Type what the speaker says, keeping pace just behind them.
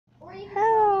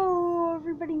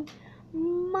everybody,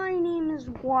 my name is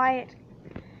Wyatt,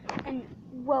 and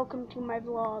welcome to my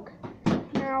vlog.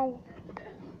 Now,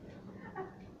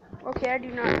 okay, I do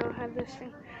not know how this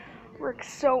thing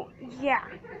works, so yeah.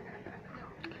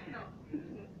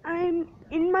 I'm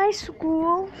in my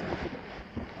school.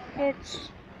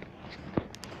 It's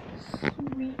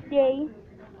sweet day.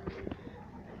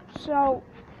 So,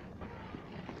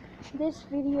 this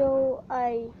video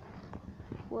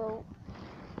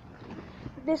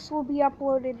this will be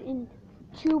uploaded in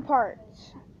 2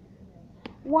 parts.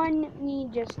 One, me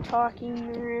just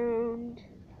talking around.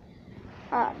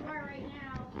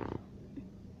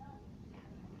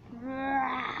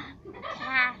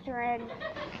 Catherine.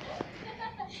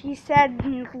 She said,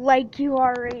 like you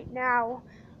are right now.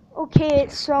 Okay,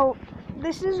 so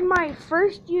this is my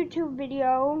first YouTube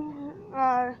video.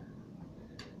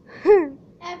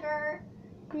 Ever.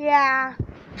 Yeah.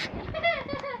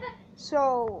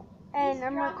 So, and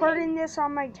I'm recording this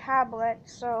on my tablet,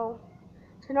 so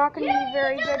it's not going to be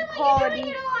very good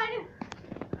quality.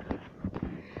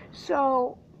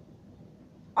 So,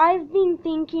 I've been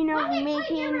thinking of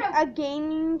making a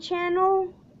gaming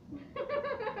channel.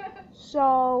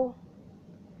 So,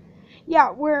 yeah,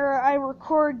 where I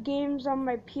record games on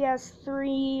my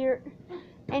PS3 or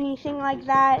anything like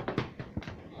that.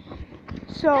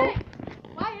 So,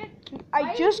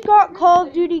 I just got Call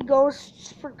of Duty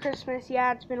Ghosts for Christmas.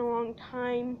 Yeah, it's been a long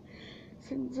time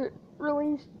since it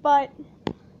released, but,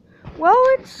 well,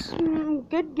 it's a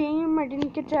good game. I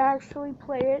didn't get to actually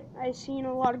play it. I've seen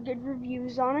a lot of good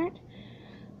reviews on it.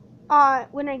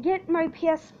 When I get my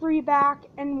PS3 back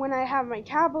and when I have my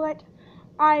tablet,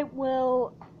 I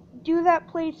will do that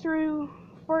playthrough.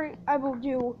 I will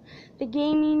do the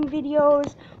gaming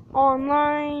videos,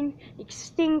 online,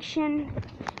 extinction,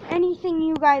 anything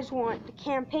you guys want. The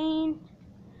campaign.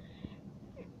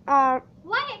 Wyatt,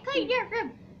 clean your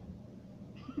room.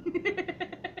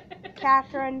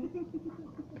 Catherine.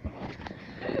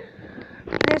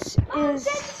 This is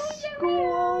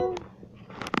school.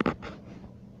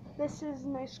 This is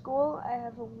my school. I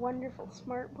have a wonderful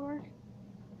smart board.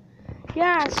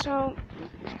 Yeah, so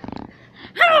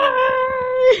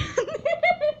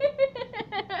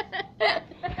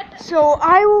so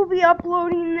I will be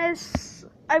uploading this.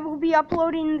 I will be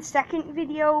uploading the second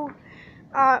video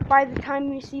by the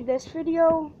time you see this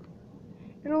video.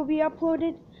 It'll be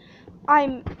uploaded.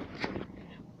 I'm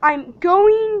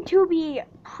going to be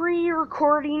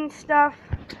pre-recording stuff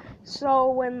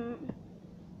so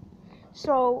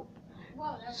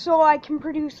I can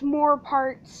produce more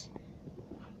parts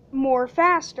more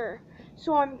faster.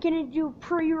 So I'm gonna do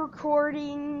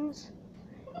pre-recordings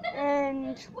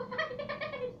and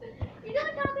you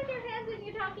don't talk with your hands when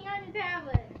you're talking on your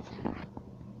tablet.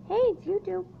 Hey, it's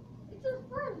YouTube. It's his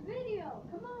first video.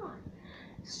 Come on.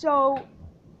 So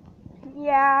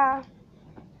yeah.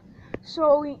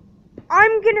 So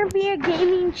I'm gonna be a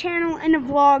gaming channel and a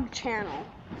vlog channel.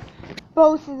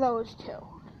 Both of those two.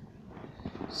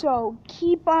 So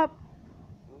keep up.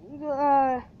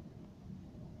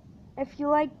 If you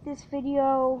like this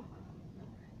video,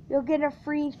 you'll get a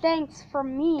free thanks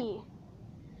from me.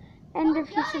 And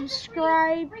if you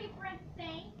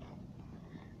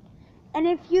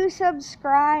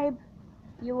subscribe,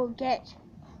 you will get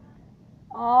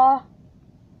a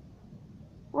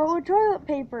roll of toilet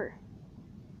paper.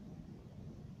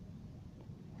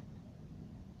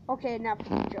 Okay, enough of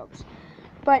the jokes.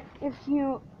 But it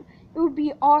would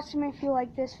be awesome if you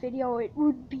like this video. It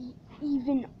would be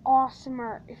even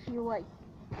awesomer if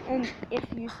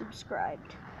you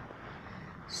subscribed.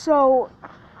 So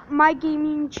my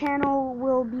gaming channel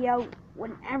will be out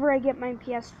whenever I get my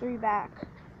PS3 back,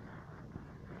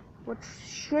 which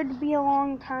should be a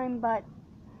long time, but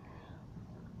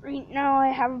right now I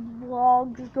have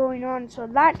vlogs going on, so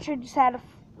that should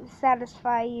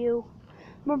satisfy you.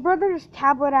 My brother's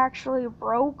tablet actually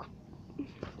broke,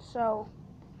 so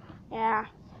yeah.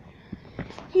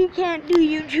 He can't do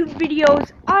YouTube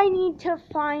videos. I need to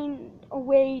find a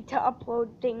way to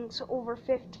upload things over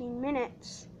 15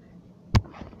 minutes.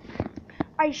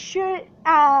 I should,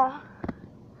 Why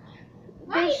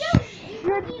you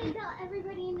don't need to tell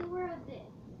everybody in the world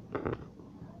this?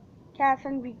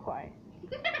 Catherine, be quiet.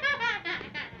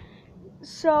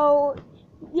 So,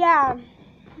 yeah.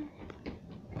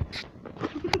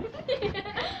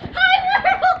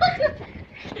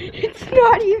 It's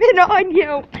not even on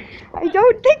you. I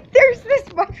don't think there's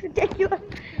this much ridiculous.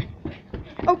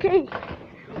 Okay,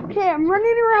 I'm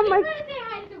running around my. Say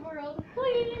hi to the world,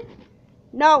 please.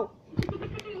 No,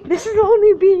 this is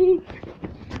only being.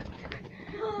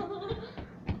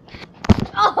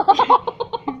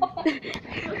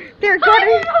 They're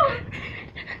gonna.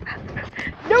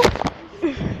 Nope.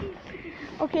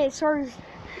 Okay, sorry.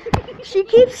 She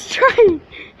keeps trying.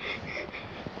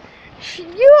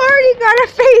 You already got a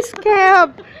face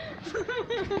cam.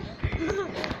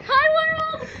 Hi,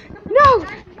 world! No.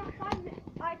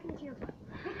 I can cheer.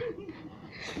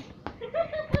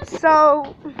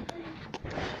 So.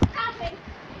 Stop it.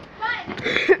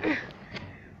 Fun.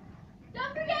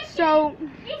 Don't forget. So.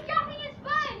 Eavesdropping is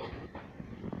fun.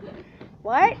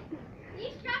 What?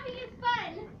 Eavesdropping is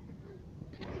fun.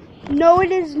 No,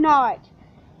 it is not.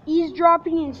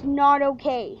 Eavesdropping is not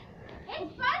okay.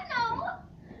 It's fun though.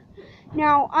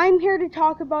 Now, I'm here to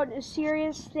talk about a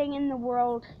serious thing in the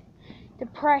world,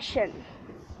 depression.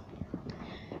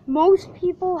 Most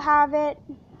people have it.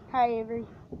 Hi, Avery.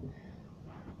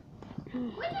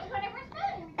 Which is whatever's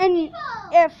fun. And People.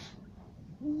 if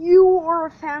you or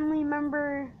a family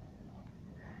member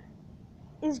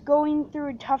is going through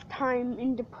a tough time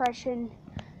in depression,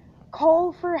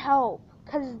 call for help,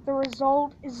 because the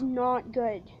result is not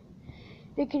good.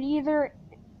 They could either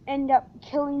end up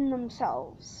killing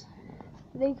themselves.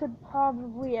 They could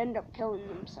probably end up killing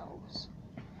themselves.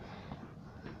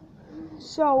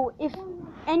 So if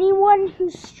anyone who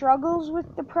struggles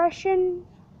with depression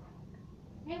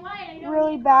Hey, Wyatt, I know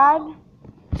really you bad,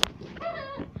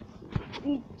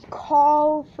 call.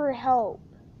 call for help.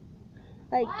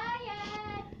 Like,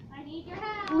 Wyatt, I need your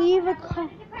help. leave a I have lot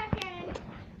of depression.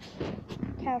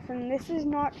 Catherine, this is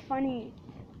not funny.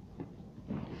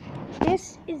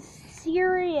 This is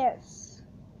serious.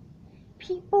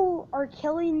 People are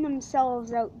killing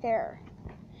themselves out there.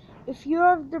 If you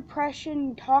have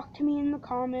depression, talk to me in the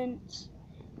comments.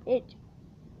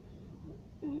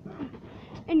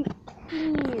 And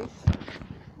please,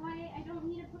 Wyatt, I don't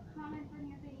need to put comments on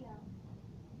your video.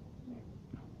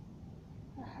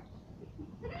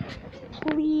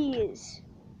 please,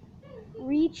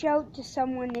 reach out to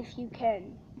someone if you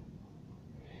can.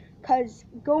 Because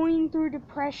going through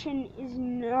depression is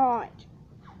not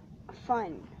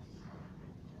fun.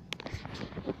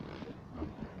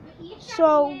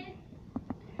 So,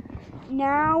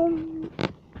 now,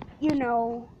 you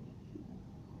know,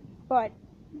 but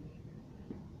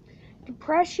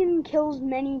depression kills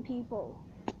many people.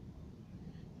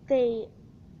 They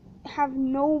have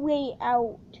no way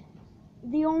out.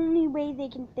 The only way they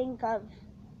can think of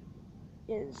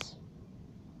is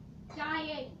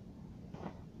Dying.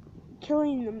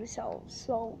 killing themselves.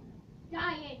 So,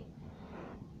 Dying.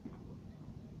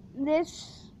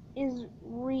 this is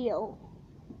real.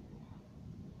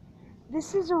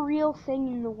 This is a real thing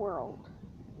in the world.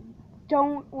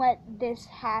 Don't let this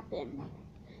happen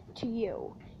to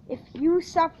you. If you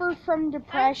suffer from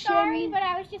depression, I'm sorry, but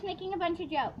I was just making a bunch of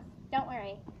jokes. Don't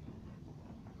worry.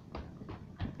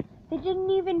 they didn't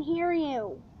even hear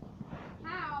you.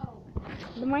 How?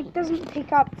 The mic doesn't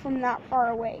pick up from that far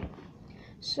away.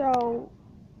 So,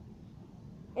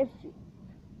 if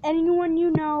anyone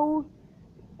you know,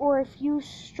 or if you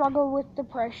struggle with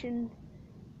depression,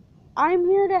 I'm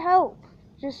here to help.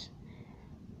 Just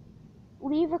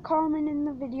leave a comment in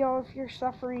the video if you're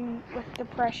suffering with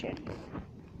depression.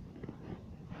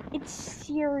 It's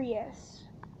serious.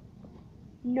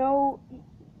 No,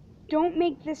 don't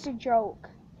make this a joke.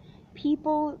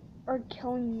 People are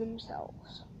killing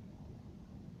themselves.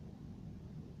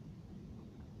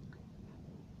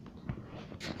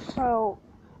 So,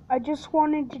 I just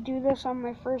wanted to do this on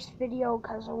my first video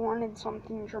because I wanted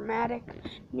something dramatic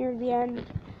near the end.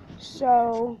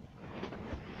 So,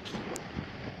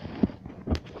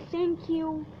 thank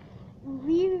you.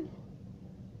 Leave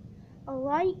a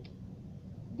like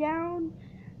down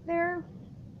there.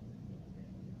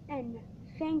 And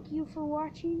thank you for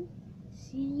watching.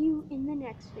 See you in the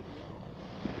next video.